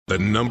The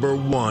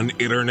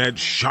 #1 internet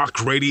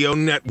shock radio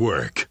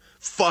network.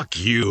 Fuck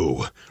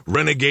you.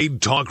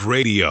 Renegade Talk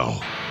Radio.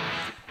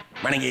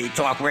 Renegade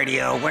Talk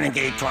Radio,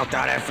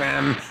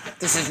 RenegadeTalk.fm.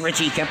 This is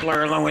Richie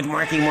Kepler along with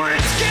Marky Mark.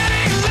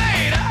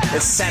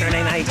 This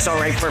Saturday night's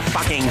alright for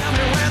fucking.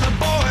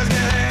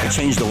 I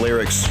changed the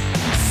lyrics.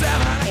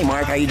 Hey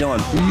Mark, how you doing?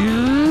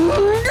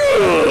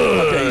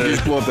 Okay, you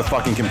just blew up the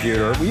fucking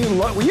computer.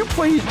 Will you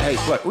please? Hey,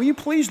 look, will you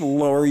please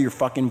lower your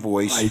fucking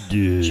voice? I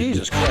did.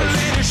 Jesus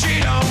Christ.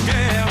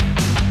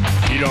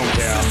 You don't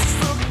care.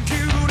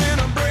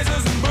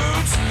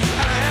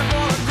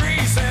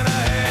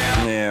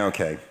 Yeah,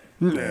 okay.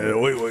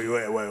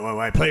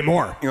 Wait. Play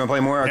more. You want to play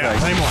more? Okay. Yeah,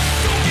 play more.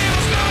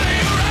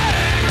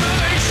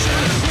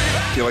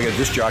 I feel like a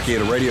disc jockey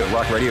at a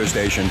rock radio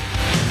station.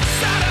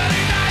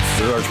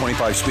 There are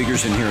 25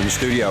 speakers in here in the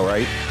studio,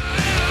 right?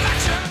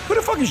 Who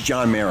the fuck is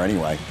John Mayer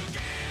anyway?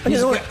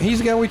 He's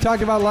the guy we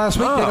talked about last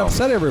week that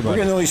upset everybody. We're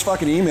getting all these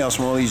fucking emails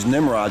from all these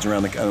nimrods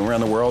around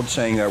the world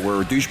saying that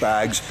we're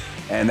douchebags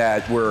and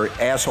that we're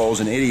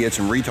assholes and idiots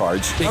and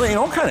retards. I mean,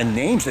 all kind of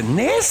names. The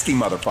nasty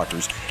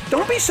motherfuckers.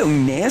 Don't be so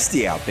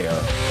nasty out there.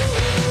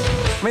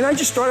 I mean, I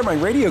just started my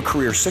radio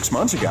career 6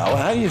 months ago.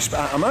 How do you?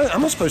 I'm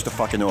not supposed to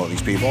fucking know all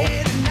these people.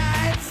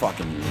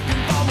 Fucking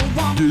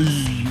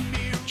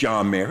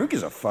John Mayer. Who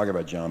gives a fuck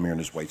about John Mayer and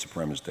his white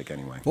supremacist dick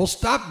anyway? Well,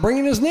 stop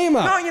bringing his name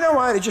up. No, you know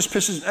what? It just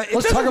pisses.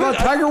 Let's talk about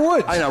Tiger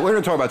Woods. I know. We're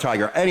going to talk about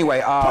Tiger.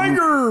 Anyway.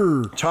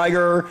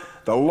 Tiger.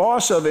 The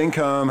loss of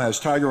income has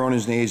Tiger on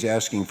his knees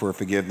asking for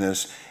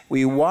forgiveness.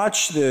 We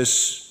watched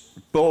this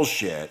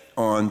bullshit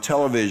on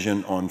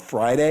television on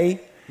Friday.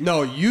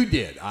 No, you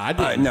did. I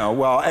didn't. No,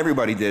 well,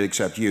 everybody did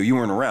except you. You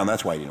weren't around.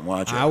 That's why you didn't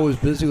watch it. I was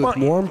busy with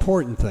more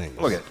important things.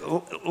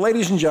 Look,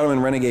 ladies and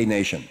gentlemen, Renegade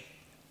Nation,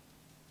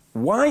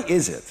 why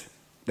is it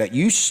that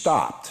you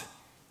stopped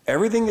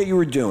everything that you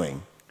were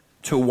doing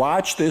to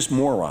watch this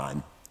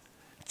moron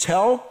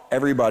tell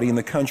everybody in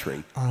the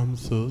country, I'm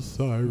so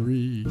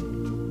sorry.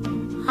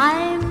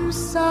 I'm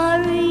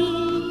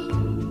sorry.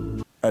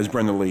 As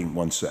Brenda Lee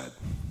once said.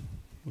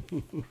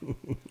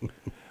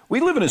 We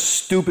live in a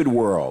stupid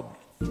world.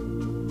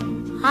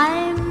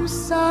 I'm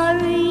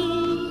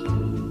sorry.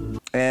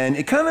 And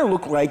it kind of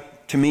looked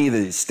like, to me,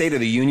 the State of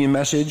the Union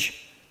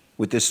message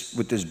with this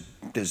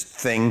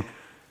thing.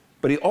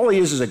 But all he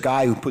is a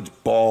guy who puts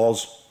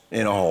balls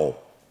in a hole.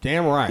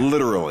 Damn right.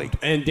 Literally.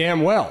 And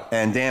damn well.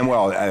 And damn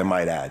well, I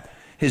might add.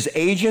 His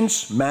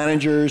agents,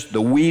 managers, the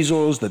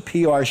weasels, the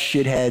PR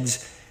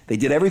shitheads, they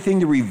did everything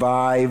to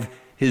revive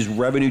his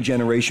revenue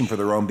generation for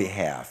their own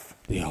behalf.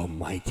 The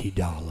almighty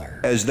dollar.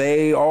 As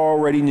they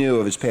already knew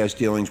of his past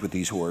dealings with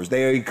these whores.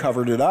 They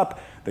covered it up.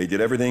 They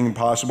did everything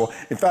possible.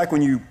 In fact,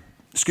 when you,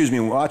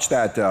 watch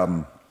that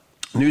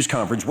news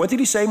conference, what did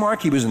he say,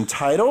 Mark? He was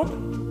entitled?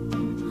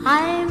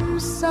 I'm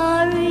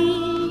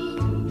sorry.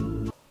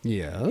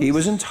 Yeah. He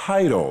was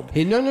entitled.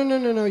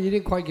 No. You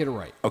didn't quite get it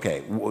right.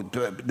 Okay, well,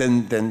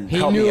 then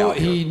help me out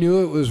here. He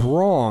knew it was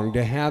wrong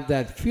to have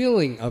that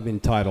feeling of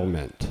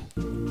entitlement.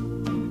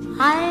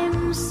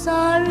 I'm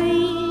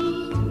sorry.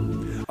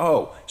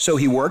 Oh, so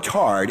he worked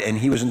hard and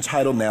he was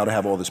entitled now to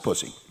have all this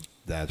pussy.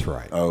 That's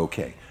right.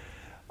 Okay.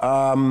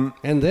 And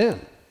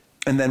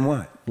then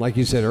what? Like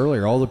you said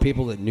earlier, all the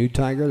people that knew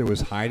Tiger that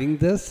was hiding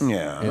this,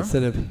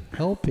 instead of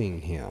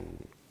helping him.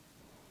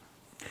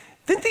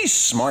 Didn't these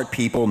smart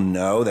people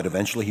know that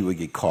eventually he would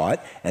get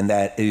caught and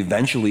that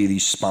eventually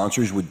these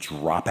sponsors would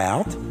drop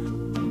out?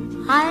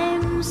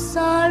 I'm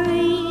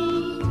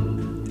sorry.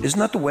 Isn't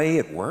that the way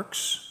it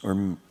works? Or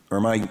am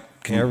I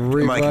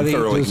Everybody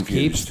thoroughly just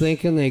confused? keeps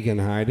thinking they can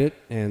hide it,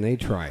 and they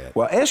try it.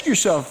 Well, ask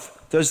yourself,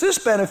 does this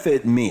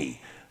benefit me?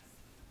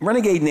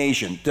 Renegade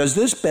Nation, does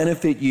this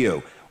benefit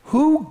you?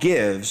 Who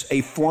gives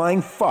a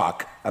flying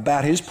fuck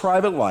about his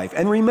private life?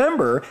 And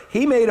remember,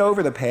 he made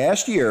over the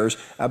past years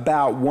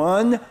about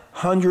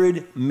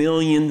 $100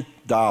 million.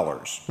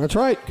 That's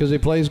right, because he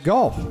plays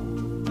golf.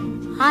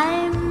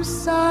 I'm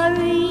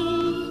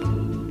sorry.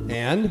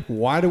 And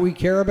why do we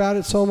care about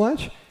it so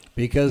much?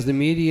 Because the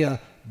media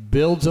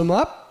builds them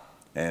up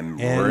and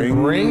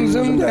brings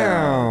them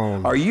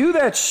down. Are you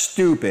that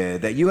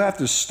stupid that you have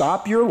to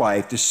stop your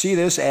life to see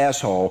this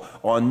asshole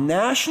on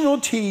national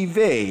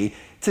TV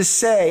to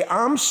say,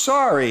 I'm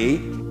sorry.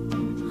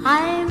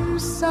 I'm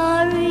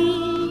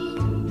sorry.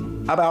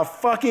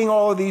 About fucking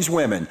all of these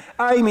women?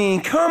 I mean,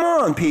 come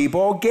on,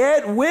 people,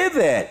 get with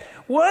it.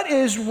 What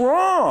is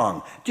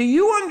wrong? Do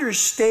you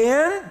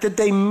understand that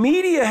the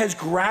media has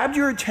grabbed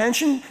your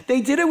attention?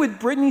 They did it with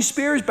Britney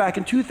Spears back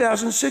in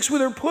 2006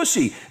 with her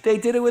pussy. They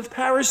did it with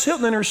Paris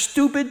Hilton and her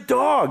stupid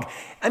dog.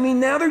 I mean,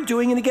 now they're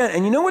doing it again.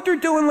 And you know what they're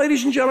doing,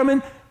 ladies and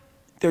gentlemen?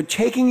 They're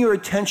taking your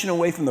attention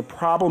away from the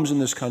problems in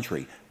this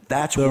country.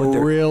 That's the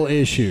real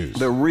issues.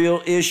 The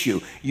real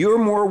issue. You're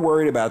more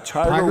worried about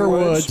Tiger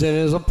Woods and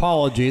his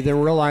apology than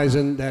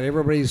realizing that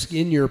everybody's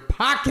in your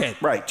pocket.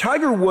 Right.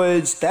 Tiger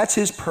Woods, that's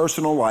his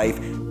personal life.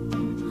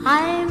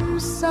 I'm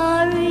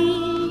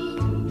sorry.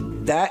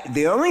 that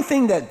the only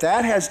thing that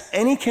has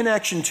any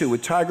connection to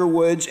with Tiger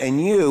Woods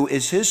and you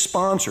is his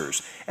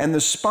sponsors. And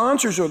the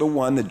sponsors are the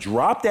one that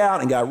dropped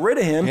out and got rid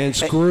of him. And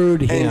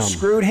screwed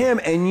him.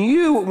 And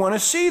you want to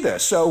see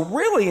this. So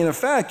really, in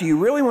effect, do you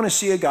really want to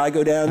see a guy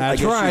go down?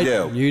 That's I guess right.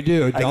 you do. You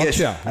do, don't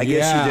you? I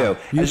guess you do.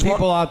 You As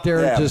people out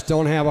there just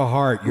don't have a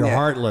heart. You're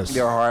heartless.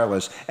 You're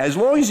heartless. As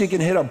long as he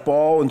can hit a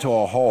ball into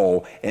a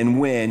hole and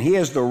win, he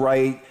has the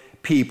right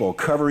people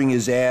covering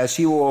his ass.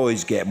 He will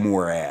always get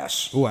more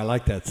ass. Oh, I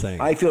like that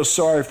saying. I feel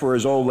sorry for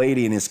his old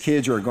lady and his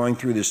kids who are going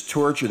through this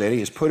torture that he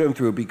has put him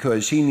through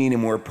because he needed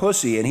more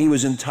pussy and he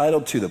was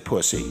entitled to the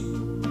pussy.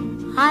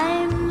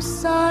 I'm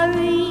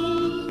sorry.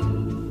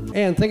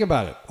 And think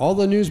about it. All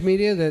the news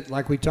media that,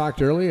 like we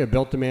talked earlier,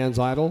 built the man's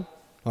idol.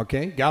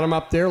 Okay, got him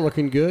up there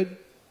looking good.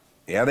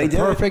 Yeah, they did.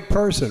 Perfect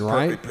person,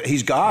 right?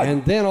 He's God.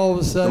 And then all of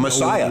a sudden, the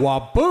Messiah.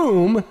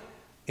 Boom!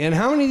 And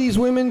how many of these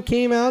women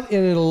came out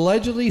and it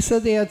allegedly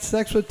said they had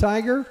sex with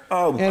Tiger?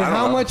 Oh, and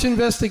how much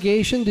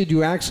investigation did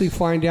you actually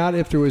find out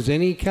if there was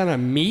any kind of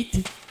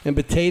meat and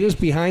potatoes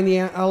behind the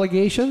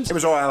allegations? It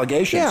was all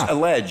allegations. Yeah.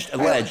 Alleged.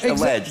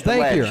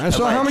 Thank you. And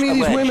so how many of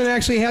these women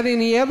actually had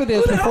any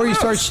evidence before you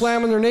start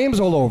slamming their names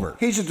all over?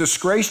 He's a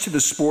disgrace to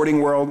the sporting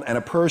world and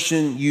a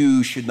person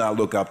you should not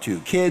look up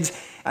to. Kids,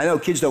 I know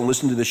kids don't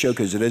listen to the show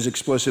because it is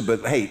explicit,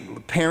 but hey,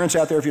 parents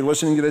out there, if you're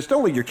listening to this,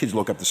 don't let your kids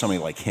look up to somebody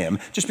like him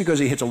just because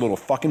he hits a little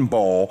fucking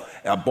ball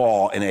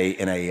in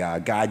a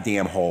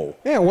goddamn hole.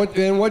 Yeah, what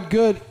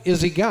good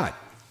is he got?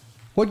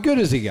 What good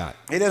has he got?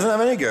 He doesn't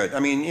have any good. I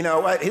mean, you know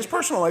what? His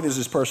personal life is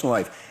his personal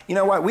life. You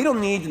know what? We don't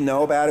need to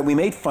know about it. We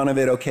made fun of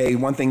it, okay,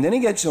 one thing. Then he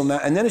gets on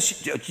that, and then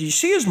do you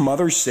see his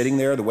mother sitting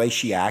there, the way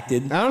she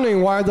acted? I don't know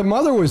why the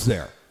mother was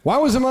there. Why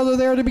was the mother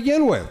there to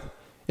begin with?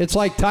 It's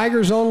like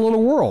Tiger's own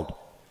little world.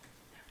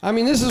 I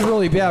mean, this is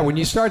really bad. When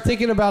you start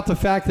thinking about the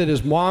fact that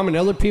his mom and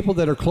other people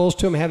that are close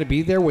to him had to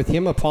be there with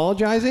him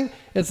apologizing,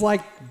 it's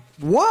like,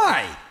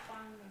 why?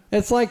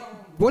 It's like,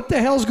 what the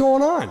hell's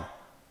going on?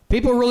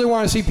 People really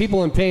want to see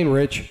people in pain,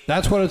 Rich.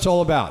 That's what it's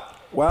all about.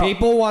 Well,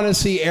 people want to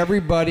see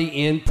everybody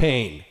in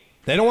pain.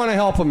 They don't want to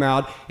help him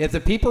out. If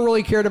the people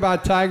really cared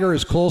about Tiger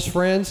as close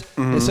friends,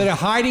 instead of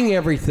hiding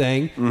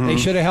everything, they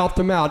should have helped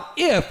him out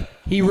if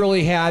he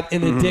really had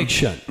an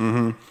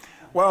addiction.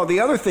 Well, the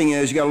other thing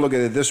is, you got to look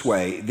at it this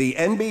way: the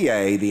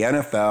NBA, the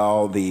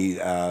NFL,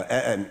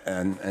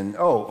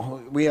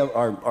 we have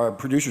our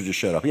producer just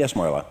showed up. Yes,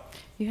 Marla.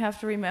 You have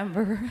to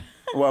remember.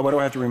 Well, what do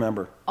I have to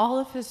remember? All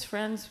of his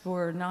friends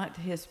were not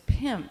his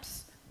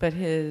pimps, but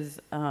his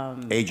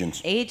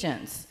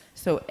agents.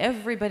 So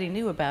everybody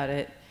knew about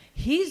it.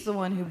 He's the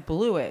one who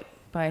blew it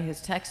by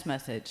his text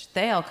message.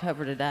 They all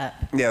covered it up.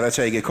 Yeah, that's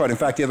how you get caught. In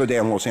fact, the other day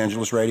on Los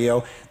Angeles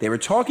radio, they were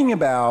talking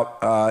about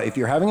if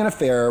you're having an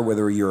affair,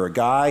 whether you're a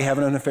guy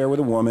having an affair with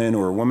a woman,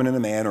 or a woman and a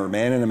man, or a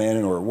man and a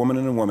man, or a woman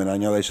and a woman. I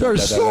know they said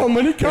there's so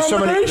many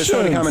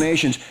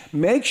combinations.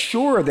 Make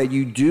sure that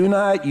you do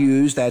not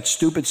use that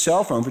stupid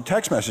cell phone for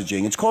text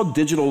messaging. It's called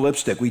digital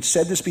lipstick. We've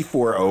said this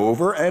before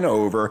over and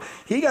over.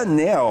 He got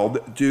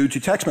nailed due to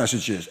text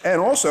messages. And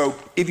also,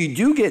 if you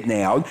do get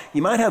nailed,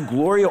 you might have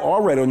Gloria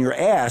Allred on your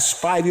ass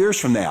 5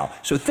 years from now.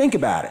 So think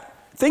about it.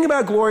 Think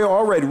about Gloria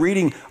Allred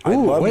reading, I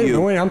love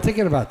you. Wait, I'm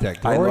thinking about that.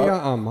 Gloria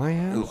on my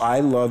ass? I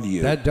love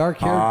you. That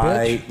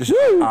dark-haired bitch?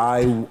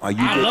 I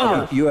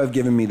love her. You have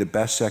given me the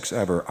best sex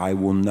ever. I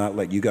will not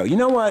let you go. You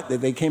know what?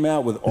 They came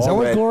out with Allred. Is that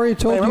what Gloria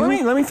told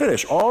you? Let me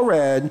finish.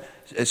 Allred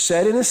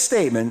said in a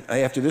statement,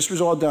 after this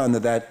was all done,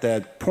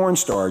 that porn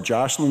star,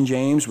 Jocelyn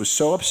James, was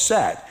so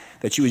upset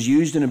that she was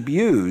used and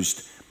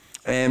abused,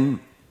 and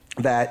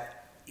that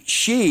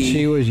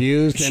she was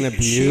used and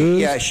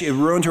abused. She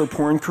ruined her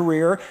porn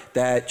career,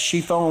 that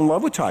she fell in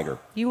love with Tiger.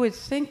 You would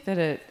think that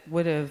it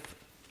would have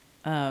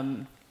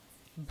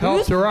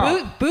helped her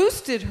out.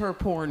 Boosted her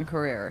porn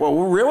career. Well,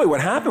 really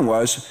what happened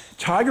was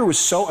Tiger was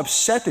so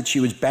upset that she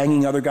was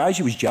banging other guys,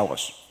 he was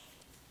jealous.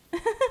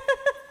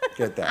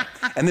 Get that.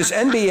 And this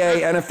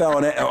NBA,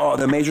 NFL,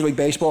 and the Major League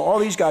Baseball, all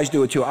these guys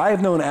do it too. I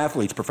have known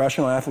athletes,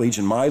 professional athletes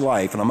in my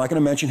life, and I'm not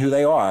going to mention who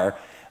they are.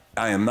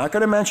 I am not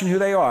going to mention who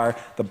they are.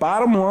 The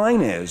bottom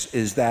line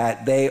is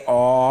that they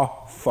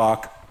all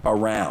fuck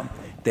around.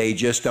 They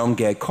just don't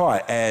get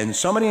caught. And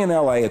somebody in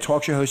LA, a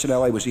talk show host in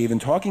LA, was even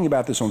talking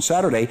about this on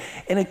Saturday,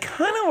 and it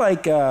kind of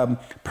like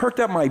perked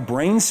up my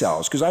brain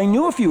cells, because I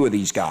knew a few of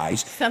these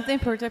guys. Something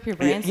perked up your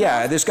brain cells?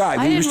 Yeah, this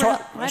guy. He was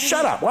talking.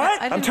 Shut up.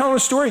 What? I'm telling a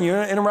story, and you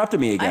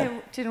interrupted me again.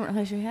 I didn't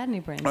realize you had any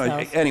brain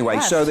cells. Anyway,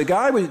 so the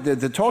guy,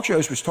 the talk show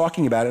host was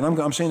talking about it, and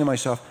I'm saying to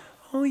myself,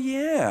 oh,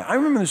 yeah. I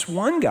remember this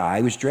one guy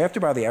who was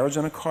drafted by the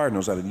Arizona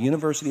Cardinals out of the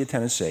University of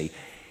Tennessee.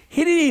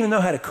 He didn't even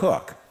know how to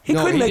cook. He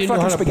couldn't make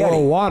fucking spaghetti.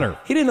 Boil water.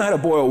 He didn't know how to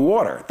boil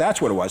water.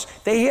 That's what it was.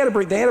 They had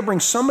to bring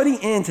somebody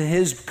into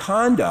his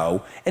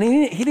condo, and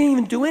he didn't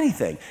even do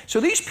anything.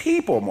 So these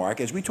people, Mark,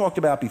 as we talked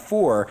about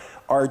before,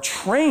 are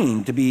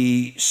trained to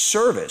be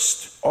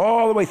serviced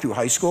all the way through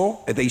high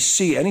school. If they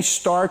see any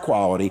star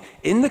quality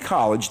in the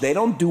college, they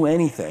don't do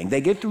anything.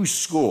 They get through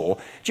school.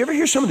 Did you ever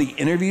hear some of the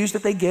interviews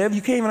that they give?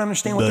 You can't even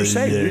understand what they're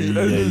saying.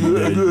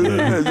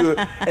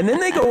 And then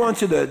they go on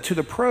to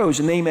the pros,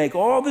 and they make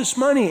all this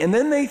money, and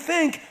then they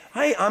think,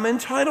 hey, I'm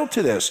entitled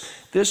to this.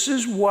 This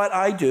is what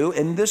I do,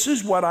 and this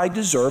is what I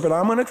deserve, and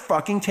I'm going to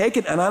fucking take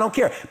it, and I don't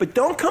care. But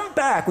don't come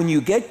back when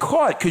you get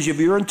caught because of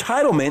your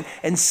entitlement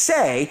and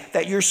say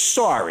that you're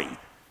sorry.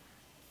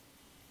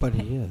 But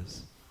he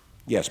is.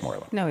 Yes,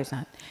 Marla. No, he's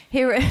not.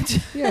 Hey, Rich.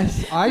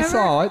 Yes, I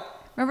saw it.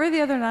 Remember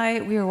the other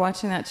night we were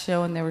watching that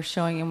show and they were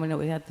showing him when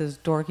he had those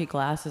dorky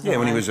glasses on? Yeah,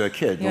 when he was a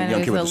kid, young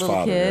kid with his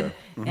father. Kid,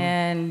 Mm-hmm.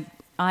 And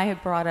I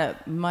had brought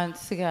up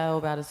months ago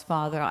about his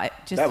father.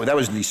 That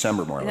was in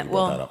December, Marla.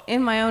 Well,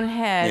 in my own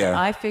head, yeah.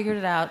 I figured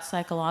it out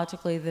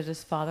psychologically that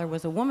his father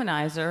was a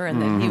womanizer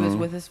and that he was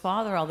with his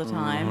father all the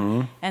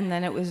time. And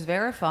then it was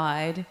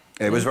verified.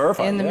 It was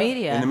verified in the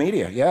media. In the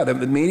media, yeah. The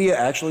media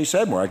actually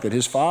said, Mark, that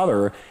his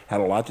father had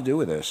a lot to do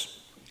with this.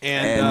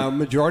 And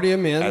majority of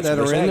men that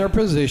are in their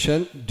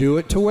position do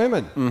it to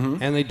women,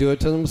 and they do it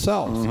to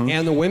themselves.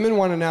 And the women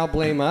want to now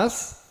blame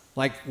us,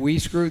 like we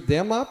screwed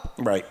them up.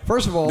 Right.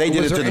 First of all, they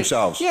did it to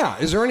themselves. Yeah.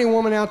 Is there any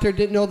woman out there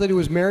didn't know that he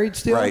was married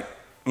still? Right.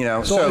 You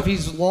know. So if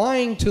he's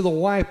lying to the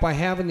wife by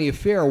having the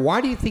affair,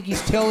 why do you think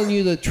he's telling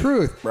you the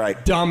truth? Right.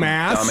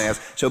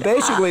 Dumbass. So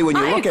basically, when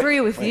you look I agree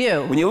with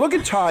you. When you look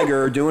at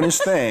Tiger doing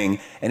his thing,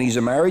 and he's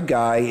a married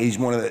guy, he's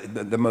one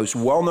of the most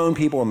well-known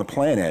people on the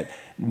planet.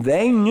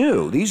 They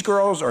knew these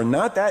girls are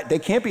not that. They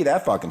can't be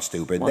that fucking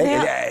stupid.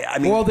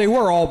 Well, they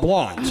were all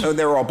blondes.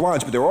 They were all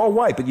blondes, but they were all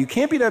white. But you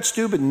can't be that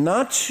stupid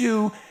not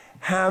to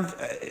have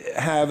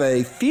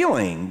a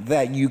feeling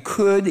that you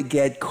could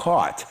get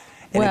caught.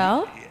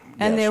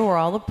 And they were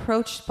all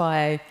approached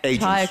by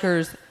agents.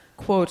 Tiger's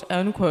quote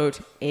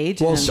unquote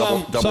agents.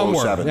 Well, some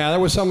were. Yeah, that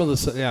was some of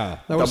the. Yeah,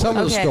 that was some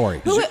of the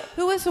story.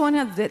 Who was the one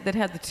that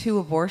had the 2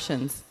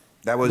 abortions?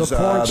 That was the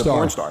porn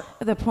star.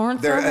 The porn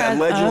star.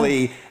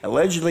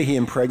 Allegedly, he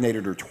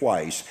impregnated her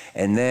twice,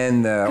 and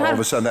then all of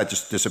a sudden that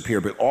just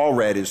disappeared. But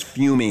Allred is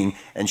fuming,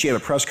 and she had a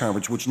press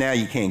conference, which now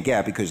you can't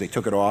get because they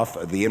took it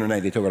off the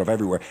internet. They took it off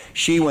everywhere.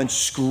 She went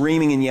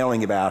screaming and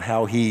yelling about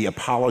how he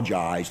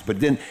apologized, but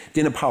didn't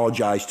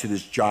apologize to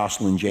this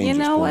Jocelyn James. You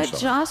know what?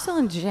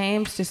 Jocelyn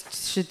James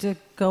just should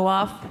go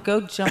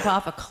jump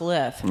off a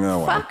cliff.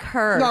 No, Fuck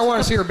her. No, I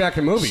want to see her back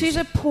in movies. She's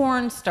a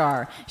porn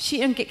star. She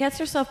gets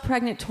herself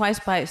pregnant twice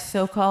by a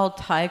so-called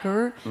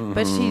tiger,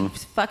 but she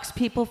fucks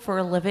people for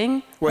a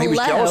living. Well, he was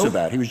jealous of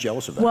that.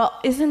 Well,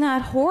 isn't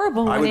that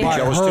horrible? I would be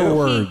jealous her too.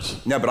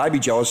 Words. No, but I'd be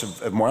jealous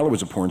if Marla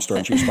was a porn star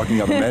and she was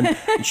fucking other men.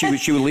 And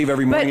she would leave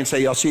every morning and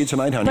say, "I'll see you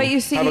tonight, honey. But you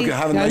see, have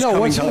a nice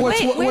coming time."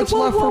 What's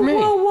left for me?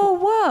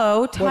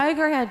 Whoa!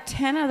 Tiger had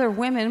 10 other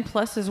women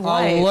plus his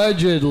wife.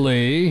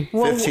 Allegedly.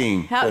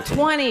 15.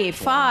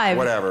 25.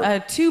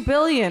 Whatever. 2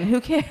 billion.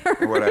 Who cares?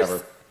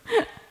 Whatever.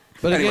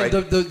 But Anyway.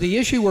 again, the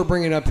issue we're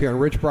bringing up here,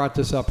 and Rich brought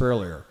this up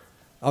earlier,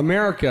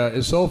 America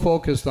is so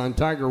focused on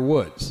Tiger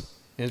Woods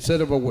instead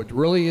of what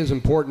really is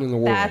important in the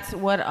world. That's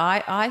what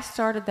I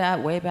started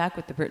that way back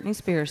with the Britney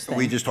Spears thing.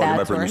 We just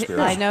talked about Britney Spears.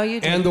 I know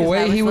you did. And the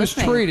way he was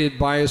listening. treated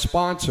by his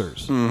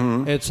sponsors.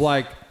 It's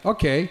like,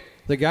 okay,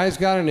 the guy's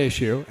got an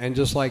issue, and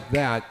just like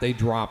that, they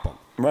drop him.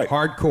 Right.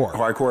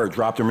 Hardcore.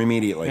 Dropped him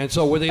immediately. And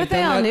so would they have But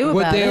they all done knew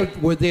that? about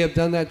it. Would they have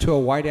done that to a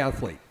white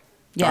athlete?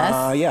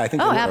 Yes. Yeah, I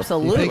think. Oh, they were.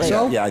 absolutely. You think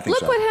so? Yeah, I think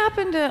Look so. what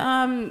happened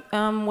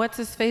to what's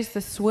his face,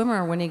 the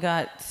swimmer, when he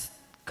got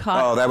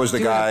caught. Oh, that was the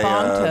doing a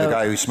bomb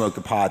guy tote. who smoked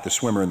the pot, the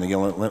swimmer in the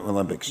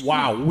Olympics.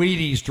 Wow,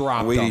 Wheaties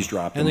dropped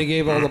him. And they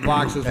gave all the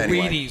boxes,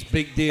 Anyway. Wheaties,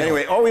 big deal.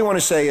 Anyway, all we want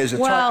to say is...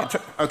 Well-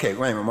 okay,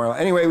 wait a minute, Marla.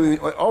 Anyway,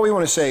 all we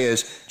want to say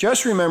is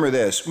just remember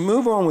this.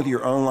 Move on with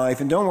your own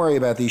life and don't worry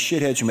about these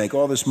shitheads who make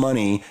all this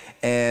money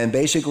and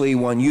basically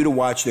want you to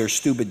watch their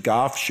stupid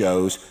golf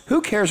shows.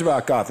 Who cares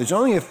about golf? There's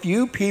only a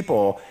few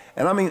people...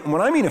 And I mean,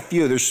 when I mean a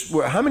few, there's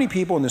how many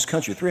people in this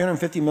country?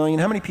 350 million?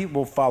 How many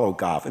people follow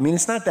golf? I mean,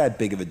 it's not that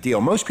big of a deal.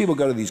 Most people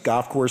go to these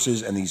golf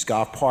courses and these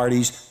golf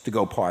parties to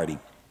go party.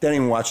 They don't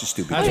even watch the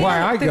stupid That's game.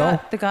 why I go.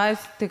 The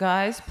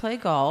guys play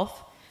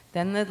golf.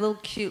 Then the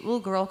cute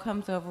little girl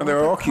comes over. They're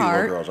with all a cute little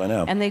cart, girls, I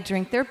know. And they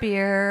drink their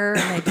beer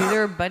and they do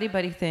their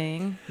buddy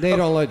thing. They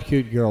don't let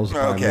cute girls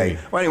buy Okay. me.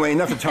 Well, anyway,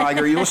 enough of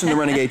Tiger. You listen to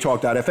Renegade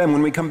Talk.fm.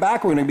 When we come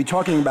back, we're going to be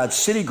talking about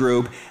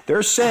Citigroup.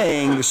 They're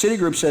saying, the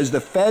Citigroup says the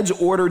feds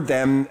ordered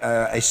them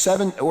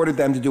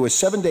to do a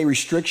 7-day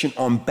restriction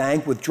on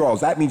bank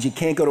withdrawals. That means you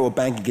can't go to a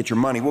bank and get your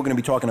money. We're going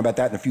to be talking about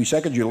that in a few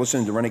seconds. You're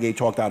listening to Renegade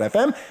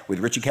Talk.fm with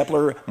Richie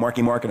Kepler,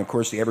 Marky Mark, and of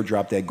course the ever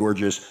drop dead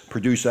gorgeous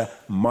producer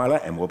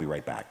Marla, and we'll be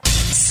right back.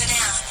 Sit down.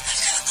 I've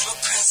got a little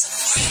present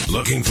for you.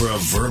 Looking for a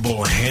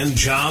verbal hand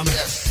job?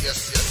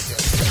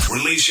 Yes.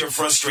 Release your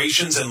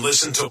frustrations and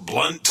listen to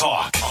Blunt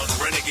Talk on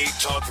Renegade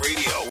Talk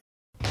Radio.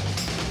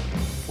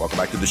 Welcome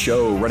back to the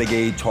show,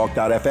 Renegade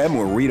Talk.fm,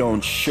 where we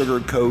don't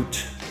sugarcoat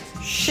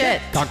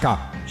Shit. Caca.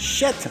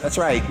 shit. That's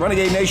right.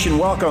 Renegade Nation,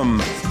 welcome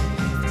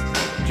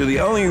to the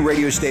only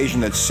radio station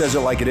that says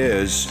it like it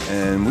is,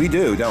 and we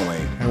do, don't we?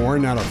 And we're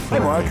not Hi,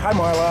 afraid. Mark. Hi,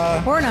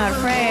 Marla. We're not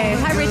afraid.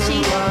 Hi,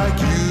 Richie. Like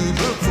you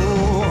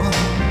before.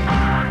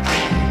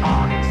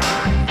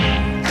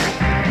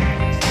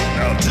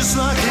 Now, just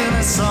like in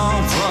a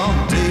song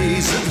from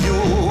days of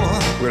yore.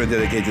 We're going to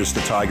dedicate this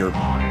to Tiger.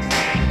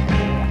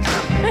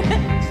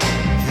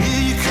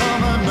 Here you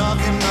come a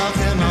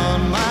knocking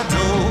on my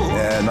door.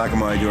 Yeah, knock on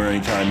my door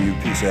anytime, you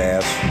piece of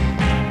ass.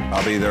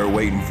 I'll be there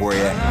waiting for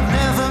you. I've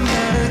never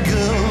met a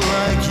girl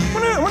like you.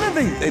 I wonder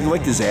if they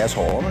licked his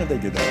asshole. I wonder if they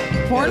did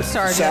that. Porn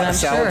star did, I'm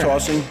salad sure.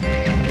 tossing.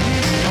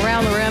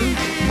 Around the rim.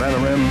 Around the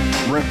rim,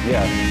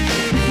 yeah.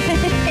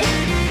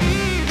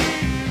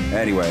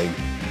 Anyway,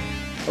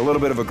 a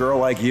little bit of a girl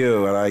like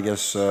you, and I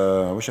guess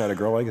I wish I had a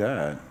girl like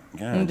that.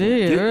 Yeah. Do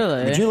you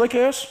really? Did you lick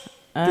ass?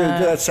 Do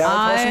that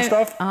salad tossing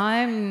stuff?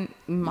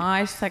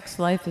 My sex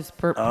life is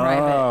private.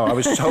 Oh, I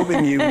was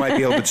hoping you might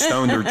be a little bit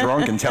stoned or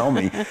drunk and tell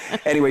me.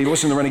 Anyway, you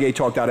listen to Renegade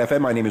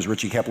Talk.fm. My name is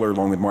Richie Kepler,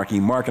 along with Marky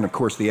Mark, and of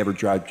course the ever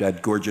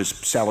gorgeous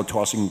salad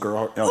tossing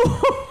girl.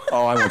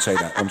 Oh, I won't say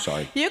that. I'm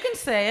sorry. You can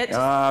say it.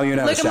 Oh, you're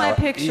not Look a at my salad.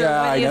 picture.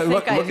 Yeah, What do you I know.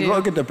 think I do?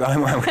 Look at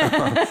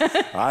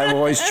the. I've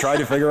always tried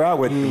to figure out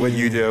what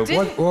you do.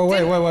 Did- Well,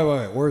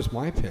 wait. Where's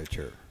my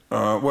picture?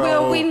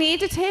 Well, we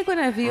need to take one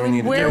of you. We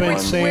need to Where take were,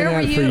 one. saying where that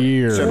were for you?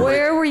 years.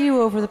 Where were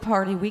you over the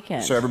party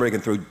weekend? so everybody can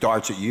throw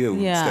darts at you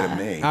Yeah. instead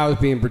of me. I was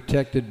being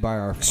protected by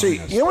our See,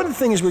 finest. you know what the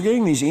thing is? We're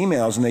getting these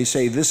emails and they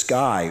say this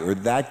guy or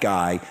that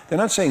guy. They're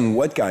not saying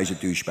what guy's a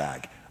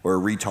douchebag or a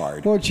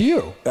retard. Well, it's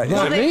you, Is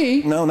not it-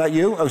 me. No, not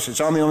you. Oh,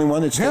 so I'm the only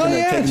one that's Hell taking,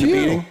 yeah, taking it's the you.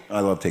 beating.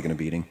 I love taking a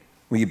beating.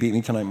 Will you beat me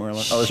tonight,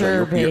 Marla? Oh, that's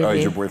Sure, right. Is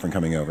baby. your boyfriend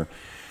coming over?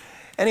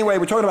 Anyway,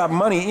 we're talking about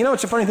money. You know,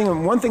 it's a funny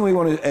thing. One thing we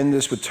want to end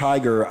this with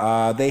Tiger.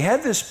 They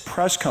had this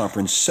press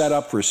conference set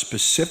up for a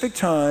specific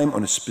time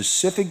on a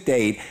specific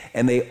date,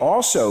 and they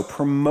also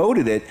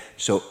promoted it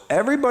so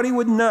everybody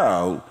would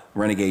know,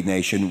 Renegade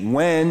Nation,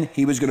 when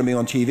he was going to be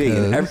on TV.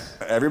 And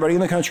everybody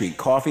in the country,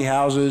 coffee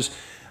houses,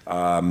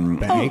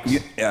 Banks.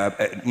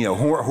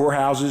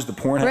 whorehouses, the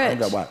porn Rich,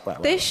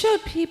 what? they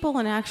showed people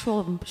in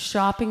actual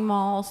shopping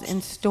malls,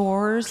 in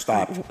stores,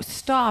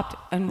 stopped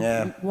and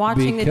Yeah.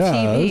 watching the Because-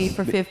 TV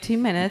for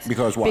 15 minutes.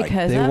 Because why?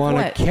 Because They of want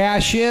to what?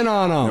 cash in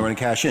on They them. want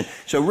to cash in.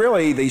 So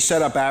really, they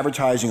set up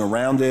advertising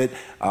around it.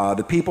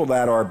 The people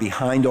that are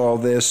behind all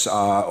this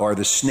are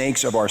the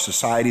snakes of our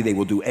society. They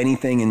will do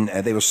anything,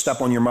 and they will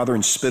step on your mother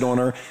and spit on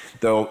her.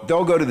 They'll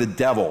go to the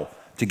devil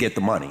to get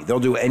the money. They'll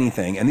do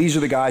anything. And these are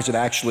the guys that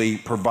actually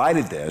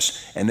provided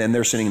this, and then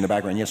they're sitting in the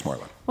background. Yes,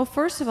 Marla. Well,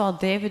 first of all,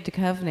 David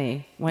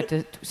Duchovny went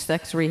to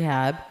sex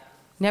rehab.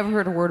 Never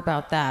heard a word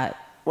about that.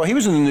 Well, he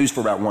was in the news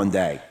for about one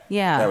day.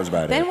 Yeah. That was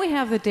about Then it. we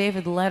have the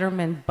David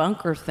Letterman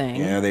bunker thing.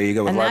 Yeah, there you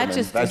go with and Letterman. that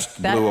just That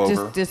that blew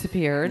just over.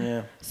 disappeared.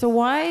 Yeah. So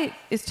why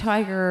is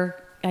Tiger?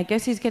 I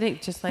guess he's getting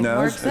just like No,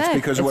 Mark it's said.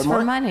 because of what for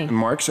Mark, money.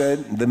 Mark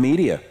said. The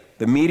media.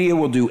 The media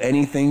will do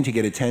anything to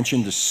get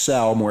attention to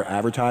sell more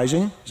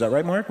advertising. Is that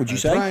right, Mark? Would you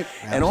That's say? right.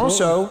 And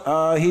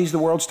also, he's the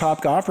world's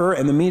top golfer,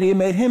 and the media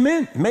made him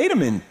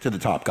into the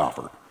top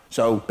golfer.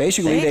 So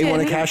basically, they want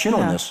to didn't. cash in on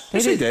No. this.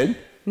 Yes, they did.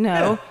 No,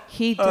 Yeah.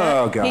 he does.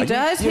 Oh, God. He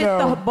does You hit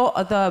know.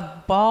 the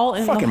ball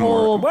in the Fucking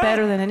hole moron. What?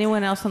 better than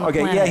anyone else on the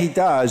Okay, planet. yeah, he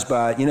does,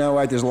 but you know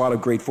what? There's a lot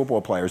of great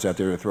football players out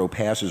there that throw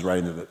passes right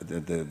into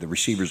the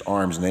receiver's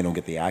arms, and they don't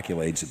get the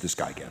accolades that this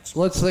guy gets.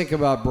 Let's think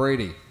about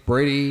Brady.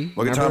 Brady.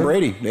 Look at remember? Tom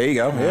Brady. There you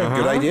go. Yeah,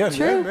 good idea.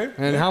 True. Yeah,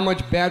 And how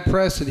much bad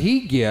press did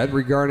he get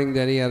regarding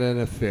that he had an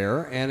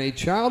affair and a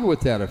child with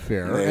that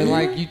affair? There And you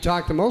like you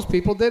talk to most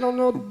people, they don't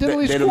know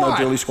diddly They don't know squat.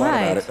 diddly squat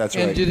about Right. it. That's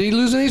And right. did he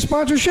lose any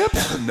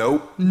sponsorships?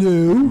 Nope.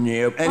 No.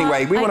 Nope.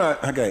 Anyway, we Well,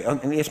 want to. Okay.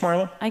 Yes,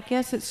 Marla? I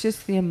guess it's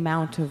just the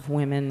amount of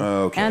women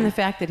Okay. and the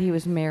fact that he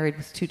was married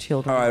with 2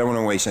 children. All right, I don't want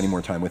to waste any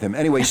more time with him.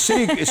 Anyway,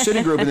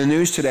 Citigroup in the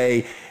news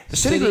today.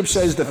 Citigroup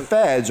says the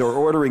feds are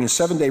ordering a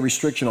 7-day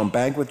restriction on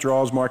bank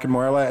withdrawals, Mark and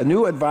Marla. A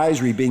new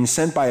advisory being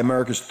sent by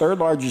America's third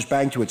largest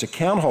bank to its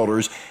account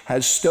holders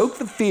has stoked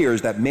the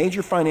fears that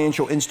major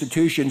financial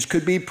institutions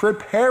could be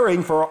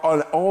preparing for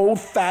an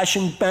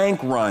old-fashioned bank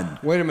run.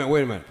 Wait a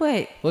minute.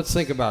 Wait, Let's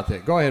think about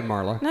that. Go ahead,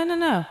 Marla.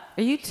 no.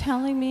 Are you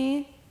telling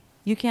me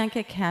you can't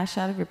get cash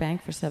out of your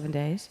bank for 7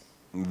 days?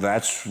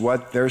 That's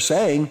what they're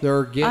saying.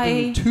 They're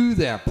getting I- to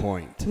that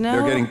point. No,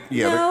 They're getting-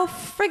 yeah, no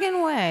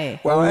friggin'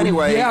 way. Well,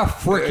 anyway. yeah,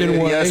 frickin'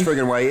 way. Yes,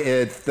 frickin' way.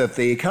 If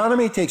the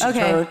economy takes a Okay.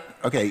 turn.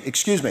 Okay,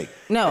 excuse me.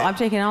 No, I'm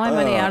taking all my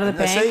money out of the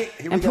now see, bank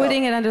here we and go.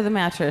 putting it under the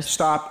mattress.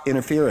 Stop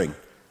interfering.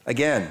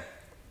 Again.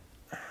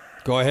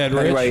 Go ahead,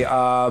 Rich. Anyway,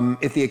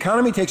 if the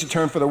economy takes a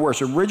turn for the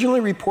worse,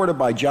 originally reported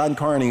by John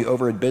Carney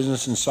over at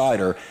Business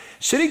Insider,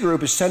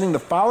 Citigroup is sending the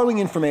following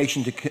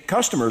information to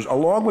customers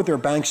along with their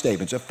bank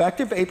statements.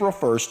 Effective April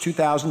 1st,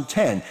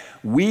 2010,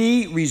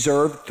 we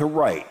reserve the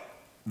right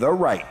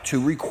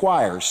to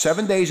require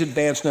 7 days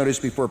advance notice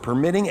before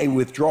permitting a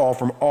withdrawal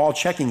from all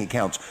checking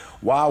accounts.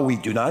 While we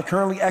do not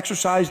currently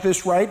exercise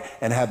this right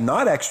and have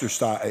not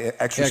exercised it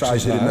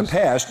in the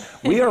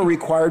past, we are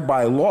required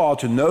by law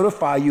to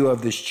notify you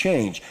of this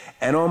change.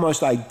 An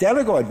almost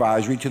identical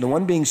advisory to the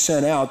one being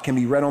sent out can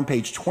be read on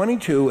page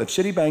 22 of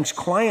Citibank's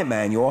client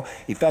manual,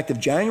 effective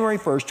January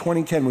 1st,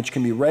 2010, which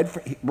can be read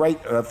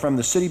from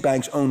the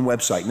Citibank's own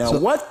website. Now,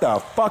 what the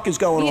fuck is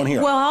going on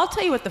here? Well, I'll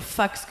tell you what the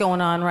fuck's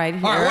going on right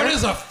here. All right, what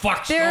is the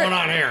fuck's going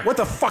on here? What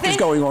the fuck is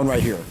going on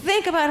right here?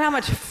 Think about how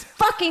much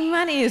fucking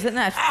money is in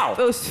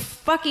those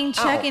fucking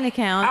checking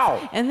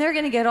accounts, and they're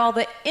going to get all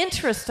the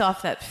interest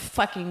off that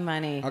fucking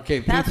money. Okay,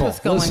 people, that's what's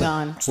going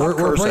on. Stop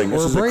cursing.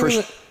 This is a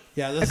Christian.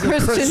 Yeah, this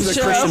is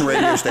a Christian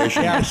radio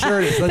station. Yeah, sure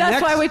it is.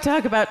 That's why we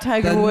talk about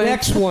Tiger Woods. The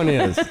next one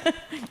is,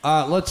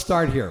 let's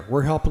start here.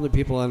 We're helping the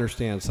people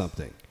understand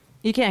something.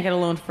 You can't get a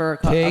loan for a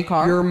car. Take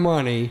your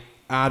money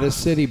out of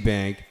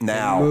Citibank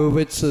now. And move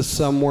it to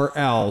somewhere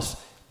else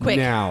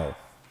now.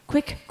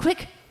 Quick.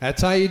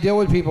 That's how you deal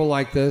with people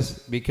like this,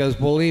 because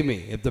believe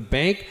me, if the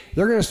bank,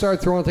 they're going to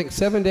start throwing things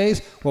 7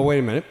 days. Well, wait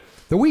a minute.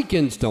 The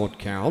weekends don't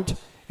count,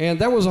 and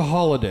that was a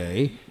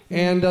holiday.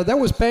 And that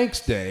was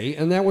Bank's day,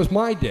 and that was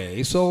my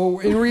day. So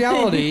in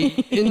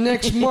reality, in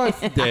next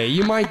month day,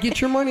 you might get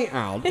your money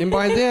out. And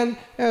by then,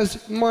 as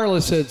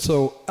Marla said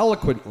so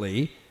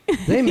eloquently,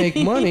 they make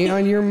money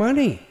on your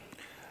money.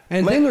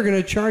 And then they're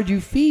going to charge you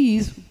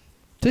fees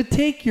to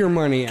take your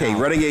money out. Okay,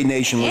 Renegade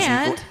Nation,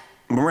 listen.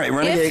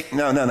 Renegade,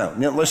 no,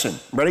 listen.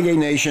 Renegade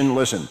Nation,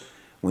 listen.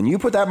 When you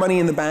put that money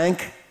in the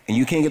bank and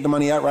you can't get the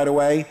money out right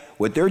away,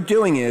 what they're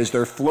doing is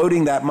they're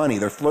floating that money.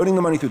 They're floating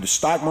the money through the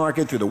stock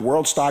market, through the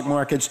world stock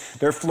markets.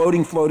 They're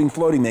floating,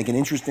 making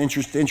interest,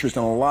 and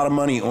a lot of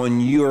money on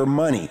your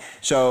money.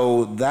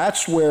 So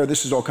that's where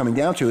this is all coming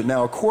down to.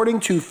 Now, according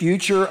to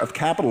Future of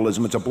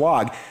Capitalism, it's a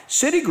blog,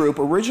 Citigroup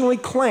originally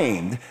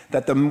claimed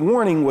that the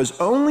warning was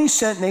only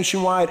sent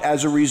nationwide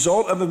as a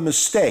result of a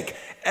mistake.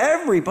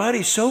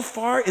 Everybody so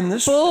far in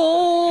this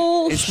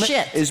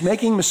bullshit is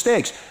making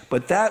mistakes,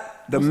 but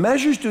the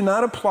measures do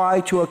not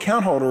apply to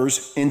account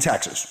holders in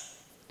Texas.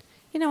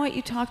 You know what?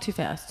 You talk too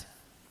fast.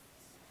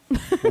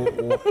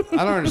 Well,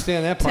 I don't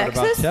understand that part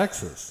about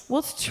Texas.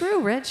 Well, it's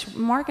true, Rich.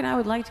 Mark and I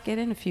would like to get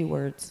in a few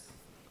words.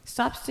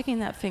 Stop sticking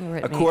that finger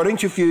at me. According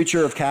to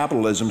Future of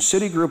Capitalism,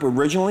 Citigroup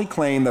originally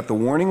claimed that the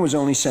warning was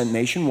only sent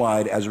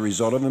nationwide as a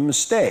result of a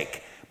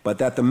mistake, but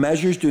that the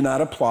measures do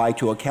not apply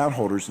to account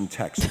holders in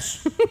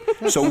Texas.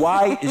 So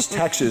why is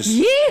Texas...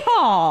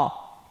 Yeehaw!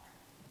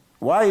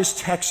 Why is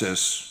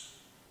Texas...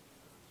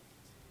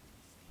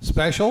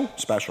 Special?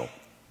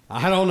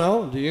 I don't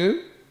know. Do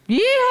you?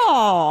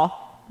 Yeehaw!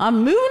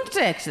 I'm moving to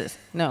Texas.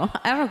 No,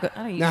 I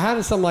don't use... Now, how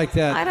does something like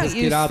that just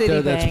get out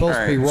there that's supposed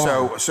to be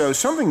wrong? So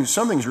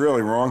something's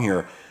really wrong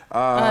here.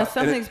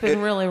 Something's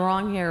been really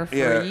wrong here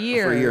for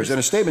years. In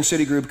a statement,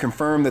 Citigroup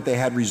confirmed that they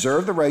had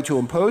reserved the right to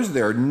impose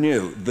their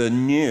new,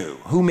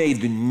 who made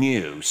the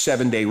new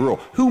 7-day rule?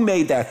 Who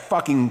made that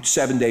fucking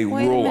 7-day rule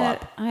Wait a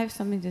minute. up? I have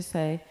something to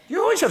say.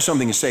 You always have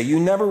something to say. You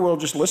never will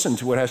just listen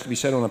to what has to be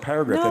said on a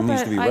paragraph that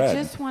needs to be read. I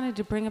just wanted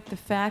to bring up the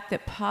fact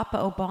that Papa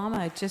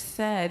Obama just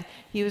said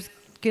he was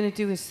going to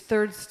do his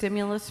third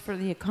stimulus for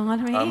the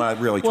economy. I'm not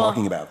really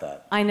talking about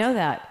that. I know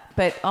that,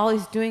 but all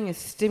he's doing is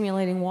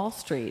stimulating Wall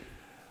Street.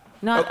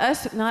 Not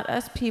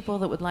us people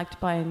that would like to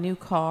buy a new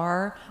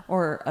car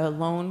or a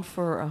loan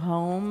for a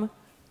home.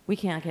 We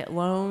can't get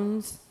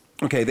loans.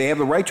 Okay, they have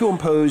the right to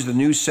impose the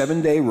new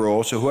 7-day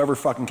rule, so whoever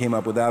fucking came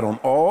up with that on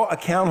all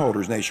account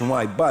holders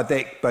nationwide, but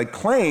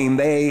claim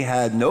they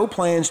had no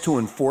plans to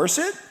enforce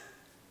it?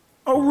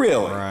 Oh,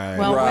 really? Right.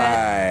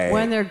 Well,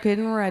 when they're good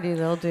and ready,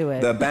 they'll do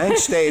it. The bank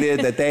stated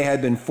that they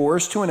had been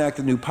forced to enact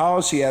a new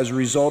policy as a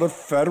result of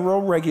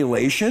federal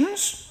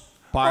regulations?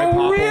 By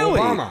Papa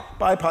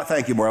Obama.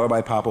 Thank you, Marla.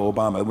 By Papa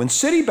Obama. When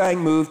Citibank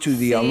moved to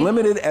the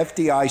unlimited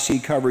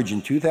FDIC coverage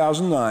in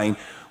 2009,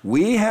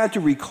 we had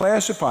to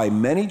reclassify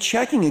many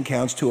checking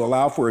accounts to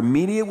allow for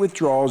immediate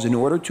withdrawals in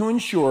order to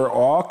ensure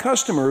all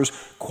customers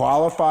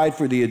qualified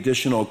for the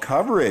additional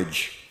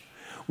coverage.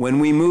 When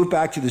we moved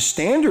back to the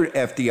standard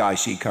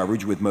FDIC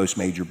coverage with most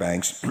major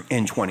banks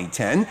in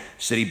 2010,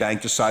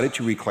 Citibank decided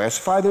to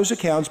reclassify those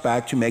accounts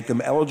back to make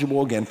them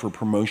eligible again for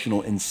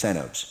promotional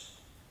incentives.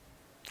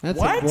 That's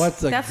an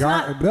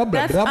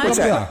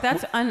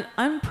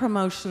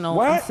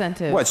unpromotional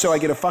incentive. What, so I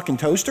get a fucking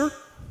toaster?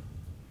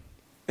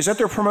 Is that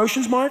their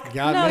promotions, Mark?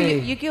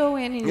 You go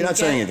in and you're not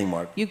saying anything,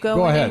 Mark. You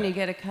go in and you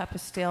get a cup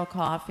of stale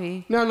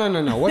coffee. No.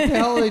 What the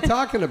hell are they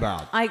talking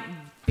about?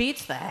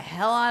 Beats the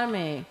hell out of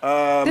me.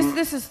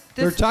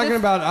 They're talking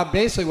about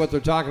basically what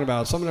they're talking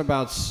about. Something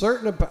about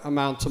certain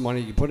amounts of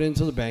money you put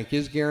into the bank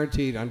is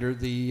guaranteed under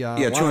the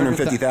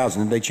 $250,000.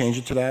 Did they change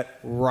it to that?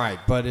 Right,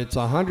 but it's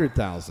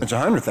 $100,000. It's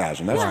 $100,000. That's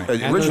right.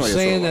 And they're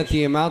saying that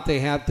the amount they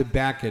have to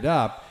back it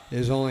up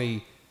is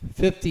only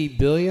 $50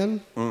 billion.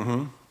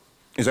 Mm-hmm.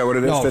 Is that what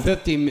it is? No,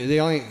 50. They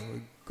only.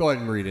 Go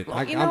ahead and read it.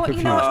 I'm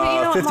confused.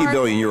 $50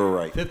 billion. You were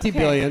right. $50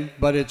 billion,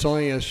 but it's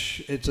only it's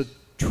 $1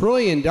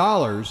 trillion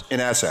in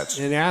assets.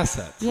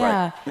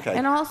 Yeah. Right. Okay.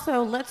 And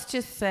also, let's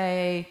just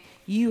say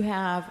you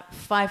have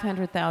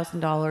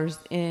 $500,000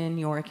 in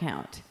your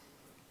account.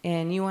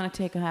 and you want to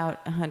take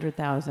out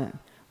 $100,000.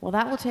 Well,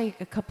 that will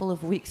take a couple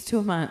of weeks to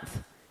a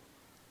month,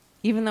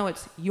 even though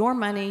it's your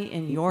money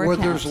in your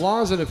account. There's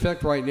laws in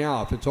effect right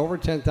now. If it's over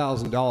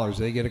 $10,000,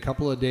 they get a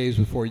couple of days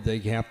before they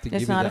have to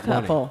give you that money. It's not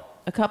a couple.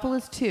 A couple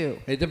is 2.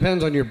 It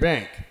depends on your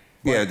bank.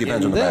 Yeah, it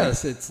depends on the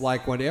bank. It's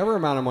like whatever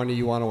amount of money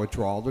you want to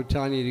withdraw, they're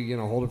telling you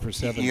to hold it for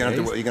 7 days. You're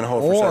going to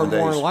hold it for 7 days.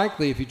 Or more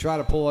likely, if you try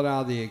to pull it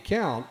out of the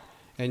account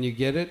and you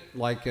get it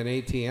like an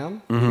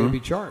ATM, you're going to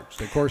be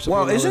charged. Of course,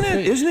 isn't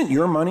it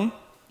your money?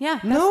 Yeah.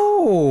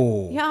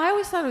 No. Yeah, I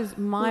always thought it was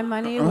my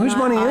money. Whose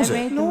money is it?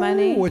 I made the No,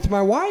 money. it's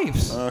my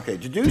wife's. Okay,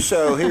 to do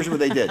so, here's what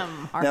they did.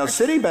 Now,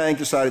 Citibank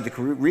decided to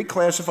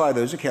reclassify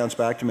those accounts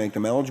back to make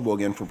them eligible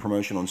again for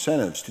promotional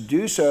incentives. To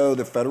do so,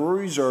 the Federal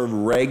Reserve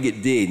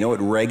Reg D, you know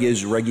what Reg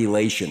is?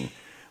 Regulation.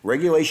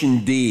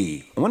 Regulation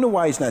D. I wonder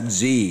why it's not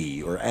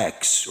Z or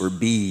X or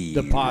B.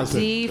 Deposit.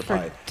 D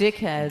for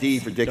dickheads. D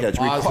for dickheads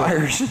Deposit.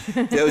 requires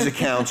those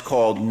accounts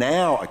called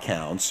Now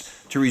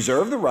accounts to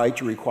reserve the right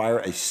to require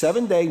a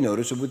 7-day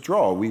notice of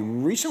withdrawal. We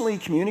recently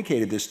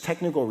communicated this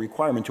technical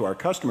requirement to our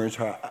customers.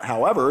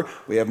 However,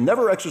 we have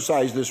never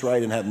exercised this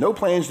right and have no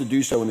plans to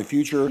do so in the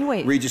future.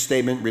 Reads a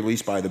statement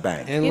released by the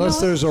bank.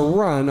 Unless there's a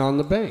run on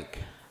the bank.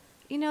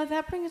 You know,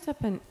 that brings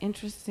up an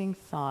interesting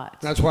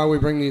thought. That's why we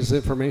bring these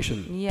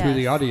information to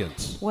the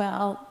audience.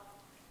 Well,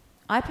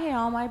 I pay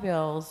all my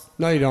bills.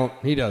 No, you don't.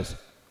 He does.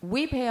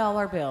 We pay all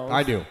our bills.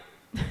 I do.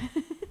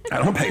 I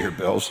don't pay your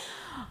bills.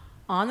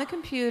 On the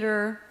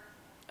computer,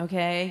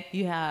 okay,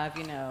 you have,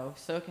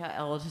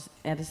 SoCal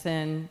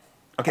Edison.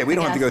 Okay, we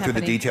don't have to go through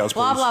the details,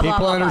 blah, please. blah, blah,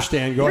 People blah,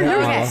 understand. blah. Go ahead,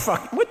 Okay.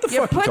 Marla. What the fuck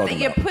are you talking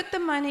about? You put the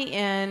money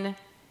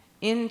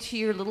into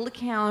your little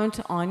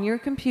account on your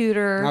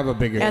computer. I have a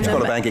big account. It's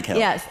called a bank account.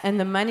 Yes, and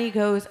the money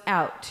goes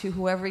out to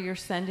whoever you're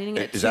sending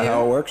it to. Is that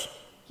how it works?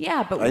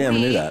 Yeah, but I never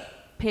knew we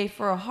that. pay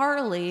for a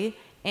Harley,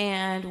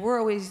 and we're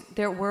always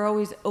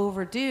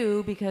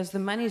overdue because the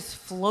money's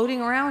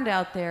floating around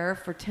out there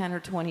for 10 or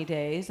 20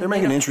 days. They're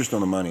making interest on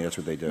the money. That's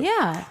what they do.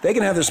 Yeah. They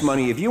can have this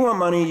money. If you want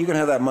money, you can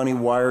have that money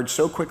wired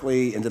so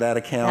quickly into that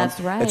account.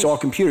 That's right. It's all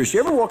computers. You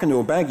ever walk into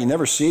a bank, you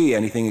never see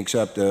anything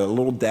except a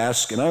little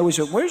desk. And I always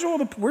say, where's all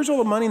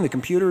the money and the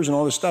computers and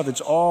all this stuff?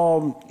 It's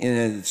all in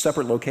a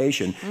separate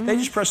location. Mm-hmm. They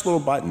just press little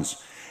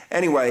buttons.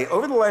 Anyway,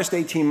 over the last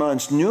 18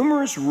 months,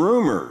 numerous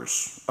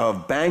rumors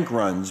of bank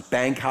runs,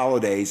 bank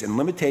holidays, and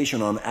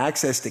limitation on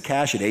access to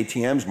cash at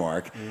ATMs,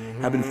 Mark,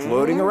 have been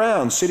floating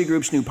around.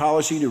 Citigroup's new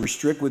policy to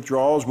restrict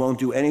withdrawals won't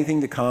do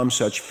anything to calm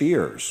such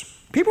fears.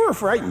 People are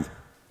frightened.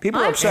 People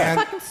are upset.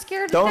 I'm fucking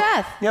scared to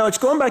death. It's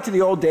going back to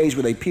the old days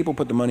where people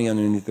put the money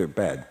underneath their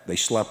bed. They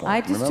slept on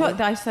it.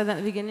 I said that at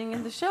the beginning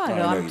of the show.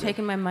 I'm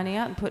taking my money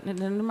out and putting it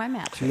into my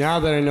mattress. Now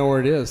that I know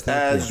where it is.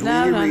 As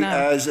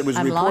it was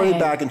reported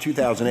back in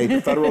 2008,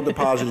 the Federal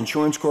Deposit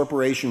Insurance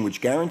Corporation, which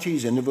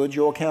guarantees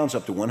individual accounts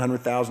up to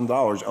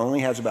 $100,000, only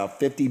has about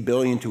 $50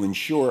 billion to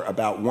insure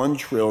about $1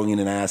 trillion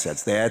in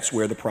assets. That's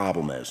where the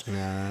problem is.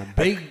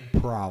 Big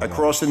problem.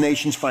 Across the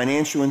nation's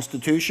financial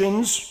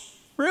institutions,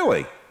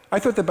 really? I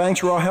thought the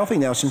banks were all healthy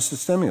now since the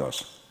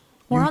stimulus.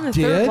 We're on the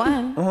third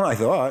one. Oh, I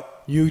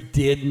thought. You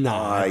did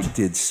not. I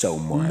did so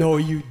much. No,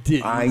 you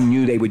didn't. I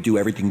knew they would do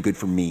everything good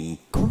for me.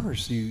 Of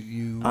course,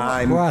 you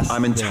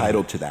I'm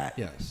entitled to that.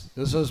 Yes.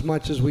 This is as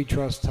much as we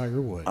trust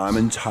Tiger Woods. I'm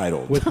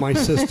entitled. With my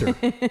sister.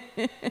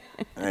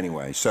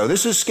 Anyway, so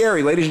this is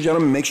scary. Ladies and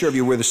gentlemen, make sure if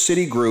you're with a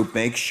Citigroup,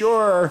 make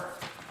sure...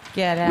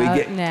 Get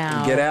out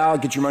now. Get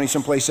out, get your money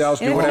someplace else,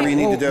 do whatever you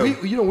need to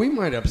do. We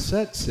might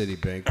upset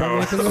Citibank by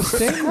making those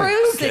statements.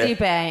 Screw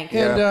Citibank.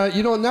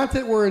 And, not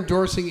that we're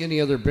endorsing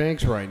any other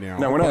banks right now.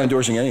 No, we're not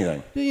endorsing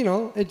anything.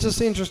 It's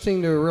just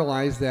interesting to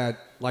realize that,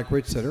 like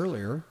Rich said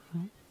earlier,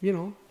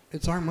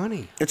 it's our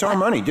money. It's our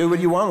money. Do what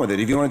you want with it.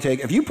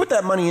 If you put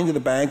that money into the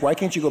bank, why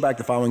can't you go back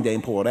the following day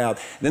and pull it out?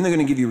 Then they're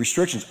going to give you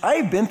restrictions.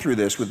 I've been through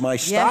this with my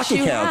stock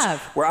accounts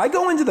where I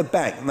go into the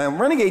bank. Now,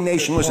 Renegade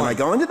Nation, listen, I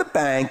go into the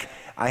bank.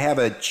 I have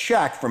a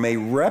check from a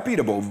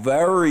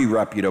very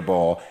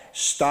reputable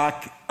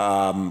stock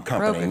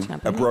company,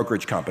 a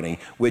brokerage company,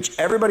 which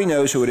everybody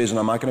knows who it is, and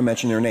I'm not going to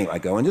mention their name. I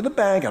go into the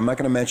bank. I'm not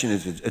going to mention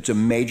it. It's a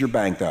major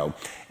bank, though,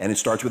 and it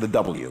starts with a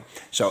W.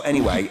 So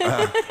anyway,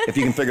 if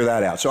you can figure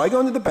that out. So I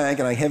go into the bank,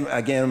 and I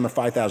give them a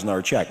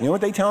 $5,000 check. You know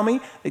what they tell me?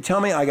 They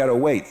tell me I got to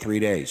wait 3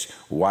 days.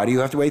 Why do you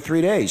have to wait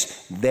 3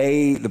 days?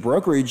 The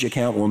brokerage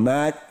account will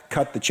not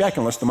cut the check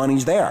unless the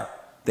money's there.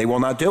 They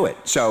will not do it.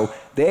 So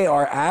they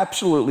are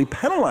absolutely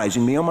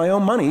penalizing me on my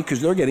own money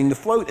because they're getting the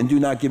float and do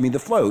not give me the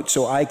float.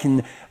 So I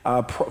can,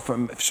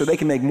 so they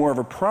can make more of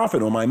a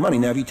profit on my money.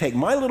 Now, if you take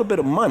my little bit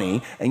of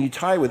money and you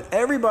tie it with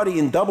everybody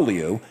in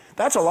W,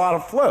 that's a lot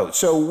of float.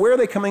 So where are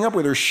they coming up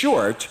with? They're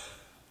short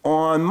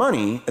on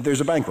money if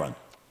there's a bank run.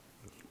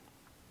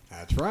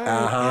 That's right.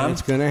 And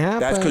it's going to happen.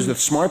 That's because the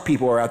smart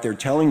people are out there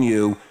telling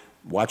you,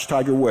 watch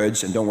Tiger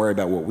Woods and don't worry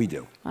about what we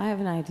do. I have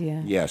an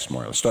idea. Yes,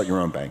 Marla. Start your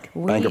own bank.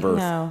 Bank of Earth.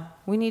 No,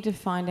 we need to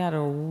find out a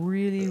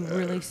really,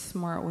 really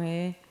smart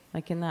way,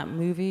 like in that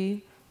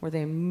movie where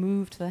they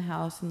moved the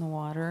house in the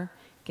water,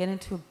 get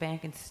into a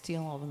bank and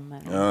steal all the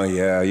money. Oh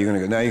yeah,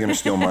 you're gonna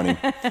steal money.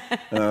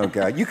 Oh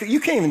God, you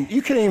can't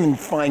even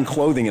find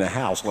clothing in a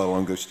house, let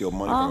alone go steal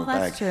money from a bank.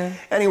 That's true.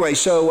 Anyway,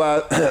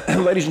 so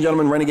ladies and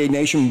gentlemen, Renegade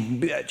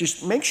Nation,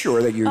 just make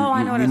sure that you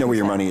know where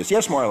your money is.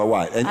 Yes, Marla,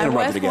 what? I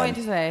was going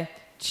to say,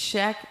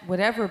 check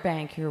whatever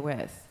bank you're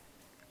with.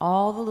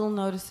 All the little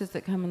notices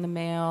that come in the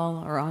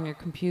mail or on your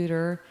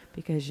computer,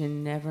 because you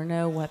never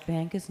know what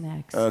bank is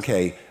next.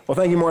 Okay. Well,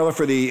 thank you, Marla,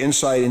 for the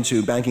insight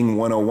into Banking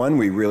 101.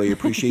 We really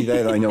appreciate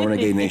that. I know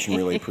Renegade Nation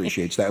really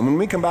appreciates that. And when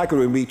we come back,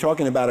 we'll be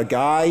talking about a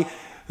guy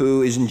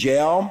who is in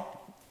jail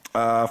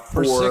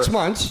for 6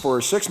 months. For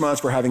 6 months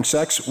for having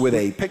sex with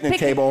a picnic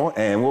table,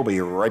 and we'll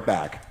be right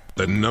back.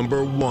 The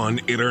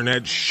 #1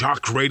 Internet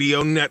Shock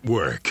Radio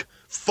Network.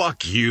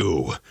 Fuck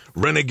you.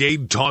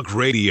 Renegade Talk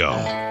Radio.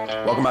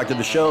 Welcome back to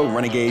the show,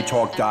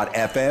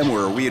 RenegadeTalk.fm,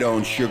 where we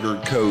don't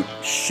sugarcoat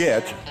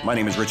shit. My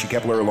name is Richie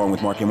Kepler, along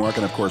with Marky Mark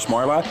and, of course,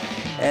 Marla.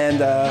 And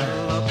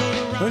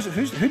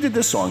who did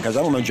this song? Because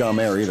I don't know John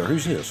Mayer either.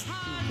 Who's this?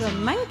 The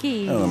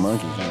Monkees. Oh, the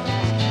Monkees.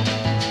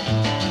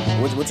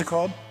 What's it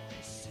called?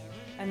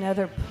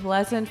 Another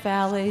Pleasant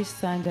Valley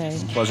Sunday.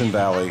 Pleasant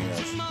Valley,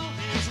 yes.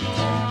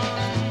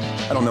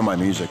 I don't know my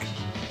music.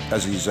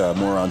 As these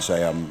morons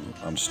say,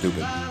 I'm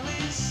stupid.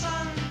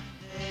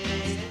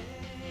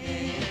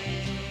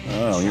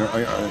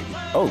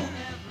 Oh,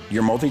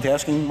 you're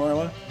multitasking,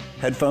 Marla?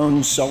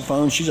 Headphones, cell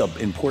phone. She's an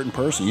important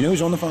person. You know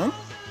who's on the phone?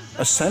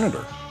 A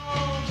senator.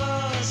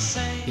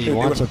 He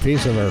wants a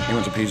piece of her. He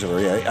wants a piece of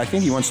her, yeah. I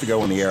think he wants to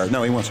go on the air.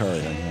 No, he wants her.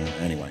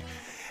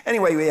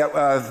 Anyway,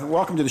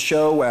 welcome to the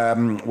show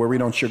where we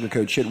don't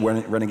sugarcoat shit,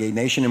 Renegade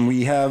Nation, and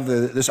we have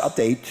this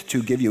update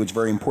to give you. It's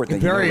very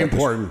important. Very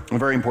important.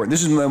 Very important.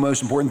 This is the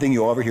most important thing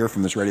you'll ever hear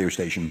from this radio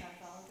station.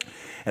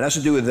 It has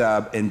to do with,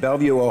 in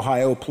Bellevue,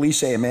 Ohio, police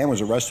say a man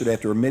was arrested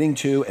after admitting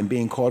to and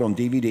being caught on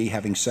DVD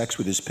having sex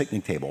with his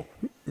picnic table.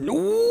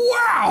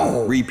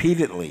 Wow!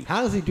 Repeatedly.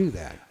 How does he do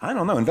that? I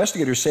don't know.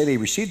 Investigators say they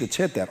received a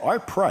tip that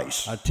Art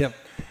Price... A tip?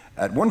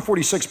 At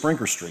 146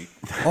 Brinker Street.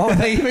 Oh,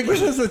 they even give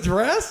his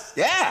address?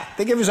 Yeah,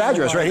 they give his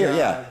address right here,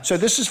 yeah. So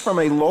this is from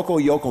a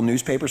local yokel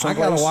newspaper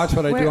someplace. I got to watch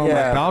what I do on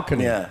my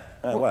balcony. Yeah.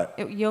 What?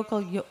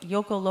 Yokel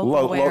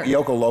Loco where?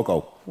 Yokel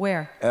Loco.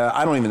 Where?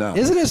 I don't even know.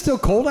 Isn't it still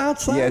cold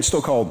outside? Yeah, it's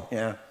still cold.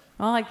 Yeah.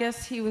 Well, I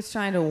guess he was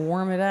trying to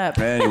warm it up.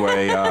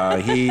 Anyway,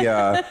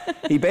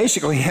 he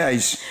basically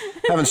he's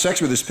having sex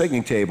with his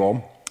picnic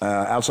table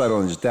outside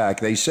on his deck.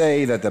 They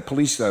say that the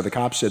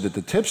cops said that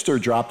the tipster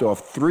dropped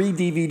off 3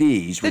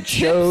 DVDs which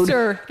showed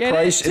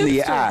Price in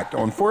the act.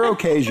 On 4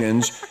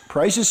 occasions,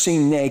 Price is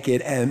seen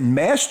naked and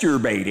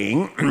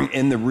masturbating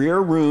in the rear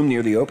room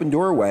near the open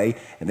doorway,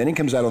 and then he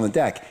comes out on the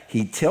deck.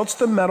 He tilts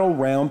the metal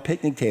round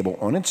picnic table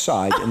on its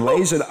side and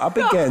lays it up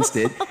against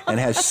it and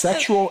has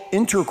sexual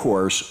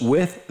intercourse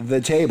with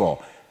the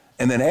table.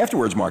 And then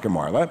afterwards, Mark and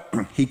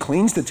Marla, he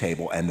cleans the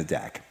table and the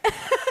deck.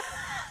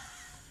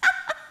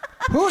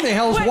 Who the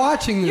hell's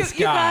watching this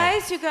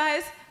guy? You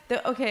guys.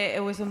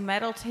 It was a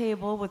metal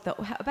table with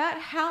about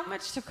how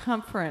much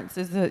circumference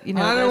is the I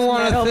don't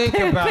want to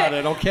think about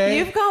it. Okay.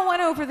 You've got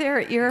one over there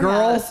at your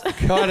house. Girl,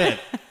 cut it.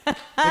 The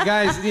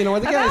guy's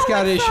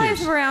got issues. What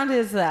size round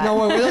is that?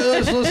 No,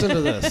 let's listen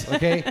to this.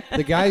 Okay,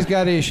 the guy's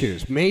got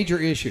issues, major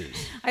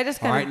issues. I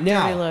just got a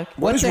dirty look.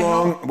 What is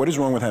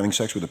wrong with having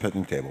sex with a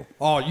picnic table?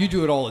 Oh, you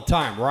do it all the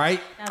time, right?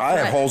 I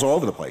have holes all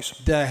over the place.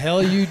 The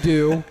hell you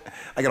do.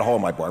 I got a hole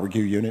in my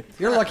barbecue unit.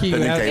 You're lucky you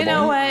have. You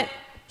know what?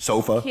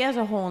 Sofa. He has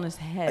a hole in his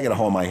head. I got a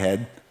hole in my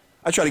head.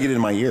 I try to get it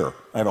in my ear.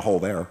 I have a hole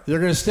there. They're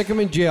going to stick him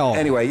in jail.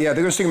 Anyway, yeah,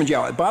 they're going to stick him in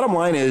jail. Bottom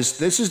line is,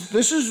 this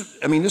is.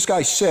 I mean, this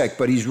guy's sick,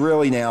 but he's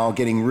really now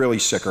getting really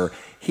sicker.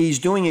 He's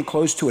doing it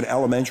close to an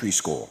elementary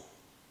school.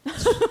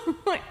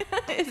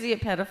 Is he a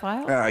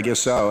pedophile? I guess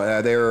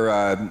so.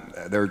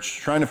 They're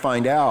trying to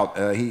find out.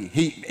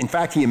 In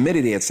fact, he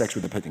admitted he had sex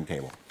with the picnic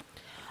table.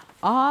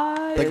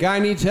 The guy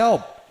needs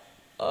help.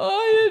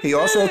 He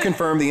also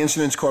confirmed the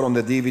incidents caught on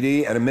the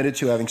DVD and admitted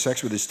to having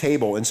sex with his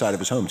table inside of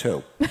his home,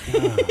 too.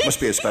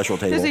 Must be a special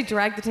table. Does he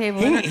drag the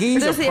table in?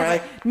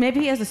 Maybe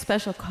he has a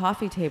special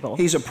coffee table.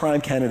 He's a prime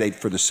candidate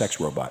for the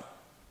sex robot.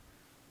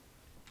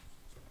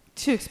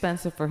 Too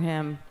expensive for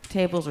him.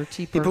 Tables are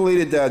cheaper.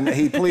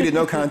 He pleaded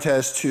no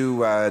contest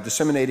to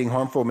disseminating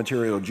harmful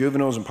material to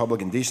juveniles and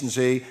public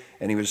indecency,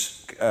 and he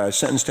was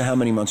sentenced to how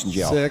many months in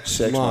jail?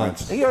 6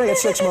 months. He only got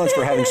 6 months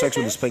for having sex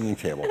with his picnic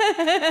table.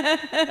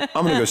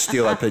 I'm going to go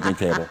steal that picnic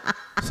table.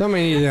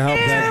 Somebody needs to help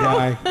that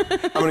guy.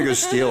 I'm going to go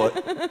steal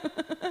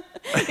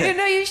it. You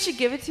know you should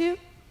give it to?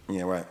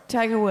 Yeah, what?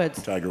 Tiger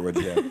Woods,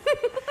 yeah.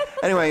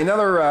 Anyway,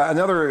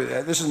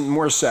 another. This is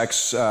more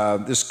sex.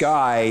 This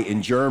guy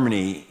in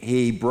Germany,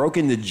 he broke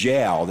into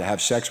jail to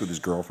have sex with his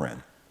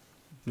girlfriend.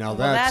 Now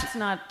that's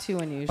not too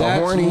unusual.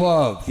 That's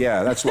love.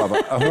 Yeah, that's love.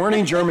 A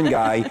horny German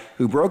guy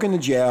who broke into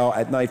jail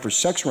at night for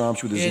sex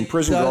romps with his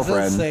imprisoned girlfriend.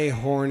 It doesn't say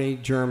horny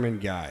German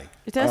guy.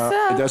 It does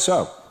so. It does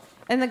so.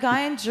 And the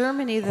guy in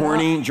Germany,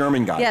 horny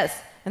German guy. Yes.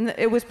 And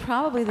it was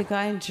probably the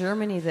guy in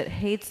Germany that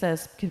hates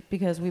us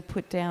because we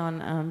put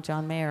down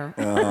John Mayer.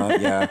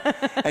 Yeah.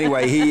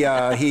 Anyway,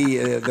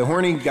 the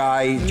horny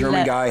guy,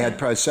 German guy,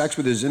 had sex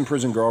with his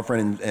in-prison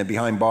girlfriend and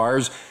behind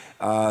bars.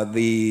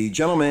 The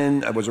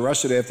gentleman was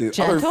arrested after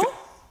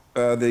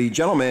the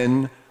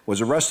gentleman was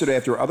arrested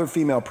after other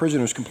female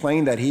prisoners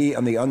complained that he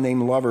and the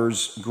unnamed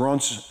lovers'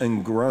 grunts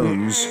and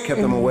groans kept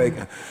them awake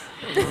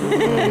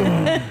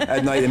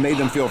at night and made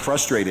them feel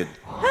frustrated.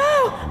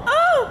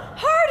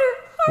 Harder.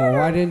 Well,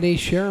 why didn't he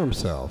share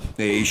himself?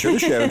 He should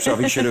have shared himself.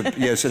 He should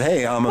have said,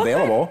 "Hey, I'm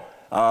available.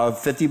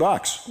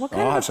 $50.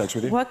 I'll have sex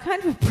with you." What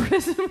kind of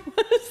prison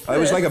was this? It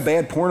was like a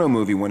bad porno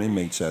movie, one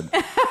inmate said.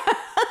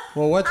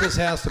 Well, what this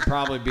has to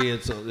probably be,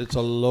 it's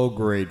a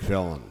low-grade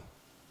felon.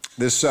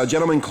 This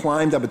gentleman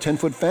climbed up a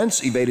 10-foot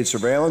fence, evaded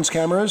surveillance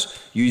cameras,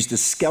 used a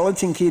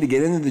skeleton key to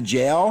get into the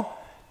jail,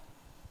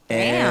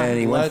 and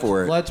he went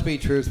for it. Let's be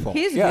truthful.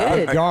 He's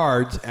good. The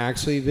guards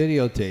actually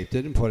videotaped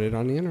it and put it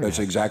on the internet. That's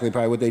exactly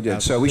probably what they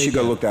did. So we should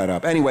go look that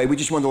up. Anyway, we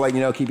just wanted to let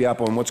you know, keep you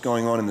up on what's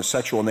going on in the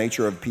sexual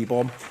nature of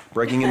people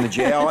breaking into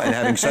jail and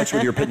having sex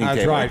with your picnic table.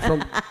 That's right.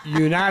 From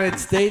United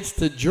States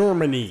to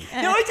Germany.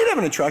 You know, I did have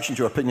an attraction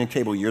to a picnic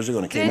table years ago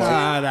when it came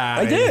out.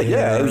 I did,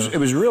 yeah. It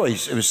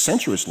was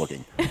sensuous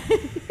looking.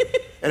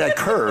 It had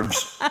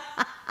curves.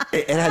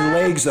 It had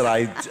legs that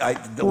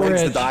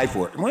legs to die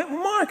for.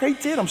 Mark, I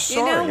did. I'm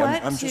sorry. You know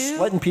what, I'm just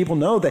letting people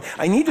know that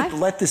I need to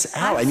let this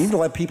out. I need to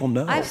let people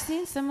know. I've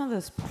seen some of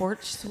those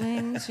porch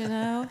swings,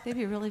 they'd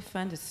be really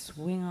fun to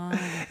swing on.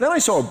 Then I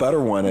saw a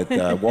better one at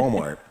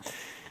Walmart.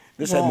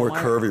 This had more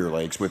curvier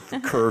legs with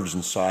curves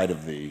inside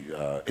of the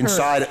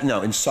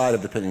inside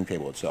of the picnic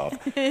table itself.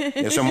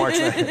 Yeah, so Mark's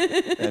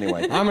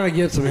anyway. I'm going to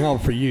get some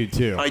help for you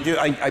too. I do.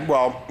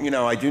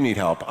 I do need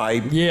help.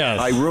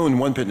 I ruined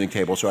one picnic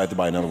table, so I had to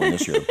buy another one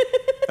this year.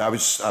 I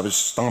was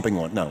stomping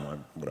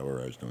on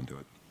whatever I was doing to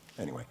it.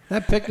 Anyway,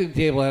 that picnic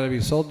table had to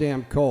be so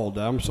damn cold.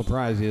 I'm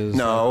surprised his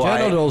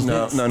genitals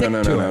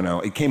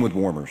No. It came with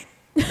warmers.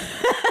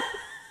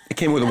 It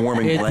came with a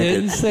warming blanket. It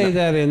didn't say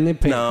that in the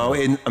picture. No,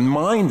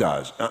 mine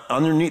does.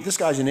 Underneath, this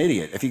guy's an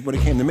idiot. If he would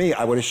have came to me,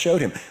 I would have showed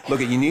him.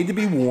 Look, you need to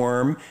be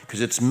warm because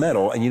it's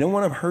metal, and you don't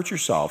want to hurt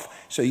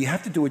yourself. So you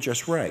have to do it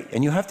just right,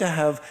 and you have to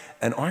have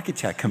an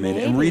architect come in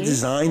and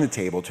redesign the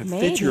table to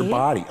fit your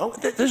body. Oh,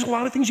 there's a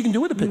lot of things you can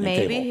do with a picnic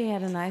table. Maybe he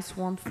had a nice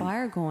warm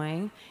fire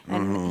going.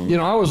 And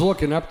I was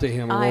looking up to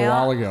him a little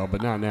while ago,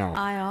 but not now.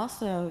 I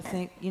also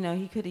think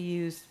he could have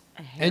used.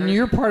 And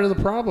you're part of the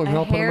problem,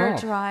 helping him out. A hair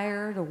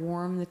dryer to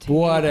warm the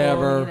table.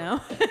 Whatever.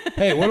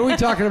 Hey, what are we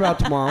talking about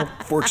tomorrow?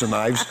 Forks and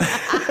knives.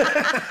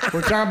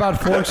 We're talking about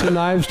forks and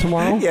knives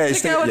tomorrow. Yeah,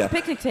 to go with the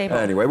picnic table.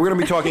 Anyway, we're going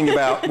to be talking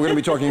about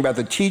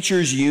the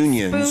teachers'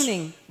 unions.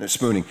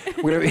 Spooning.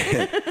 We're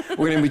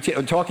going to be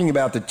talking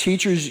about the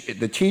teachers and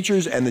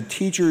the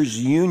teachers'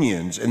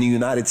 unions in the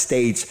United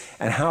States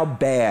and how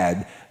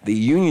bad the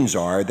unions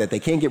are, that they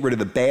can't get rid of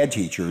the bad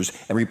teachers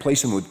and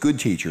replace them with good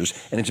teachers.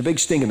 And it's a big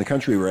stink in the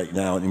country right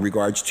now in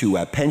regards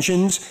to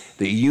pensions,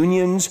 the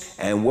unions,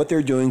 and what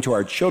they're doing to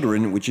our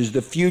children, which is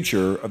the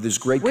future of this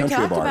great country of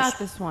ours. We talked about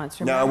this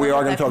once. No, we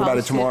are going to talk about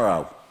it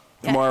tomorrow.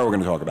 Tomorrow we're going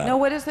to talk about it. No,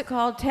 what is it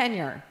called?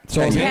 Tenure.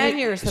 So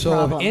tenure is the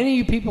problem. So if any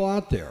of you people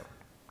out there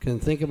can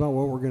think about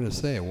what we're going to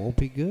say, it won't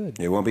be good.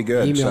 It won't be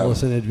good. Email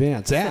us in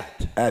advance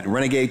at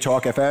Renegade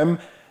Talk FM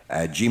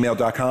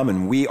 @gmail.com,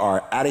 and we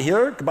are out of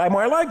here. Goodbye,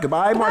 Marla.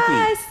 Goodbye, Marky.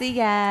 Bye. See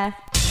ya.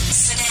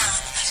 Sit down.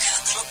 I've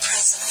got a little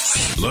present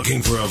for you.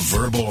 Looking for a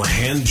verbal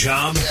hand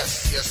job?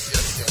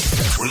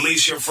 Yes.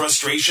 Release your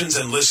frustrations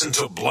and listen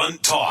to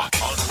Blunt Talk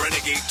on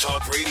Renegade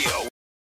Talk Radio.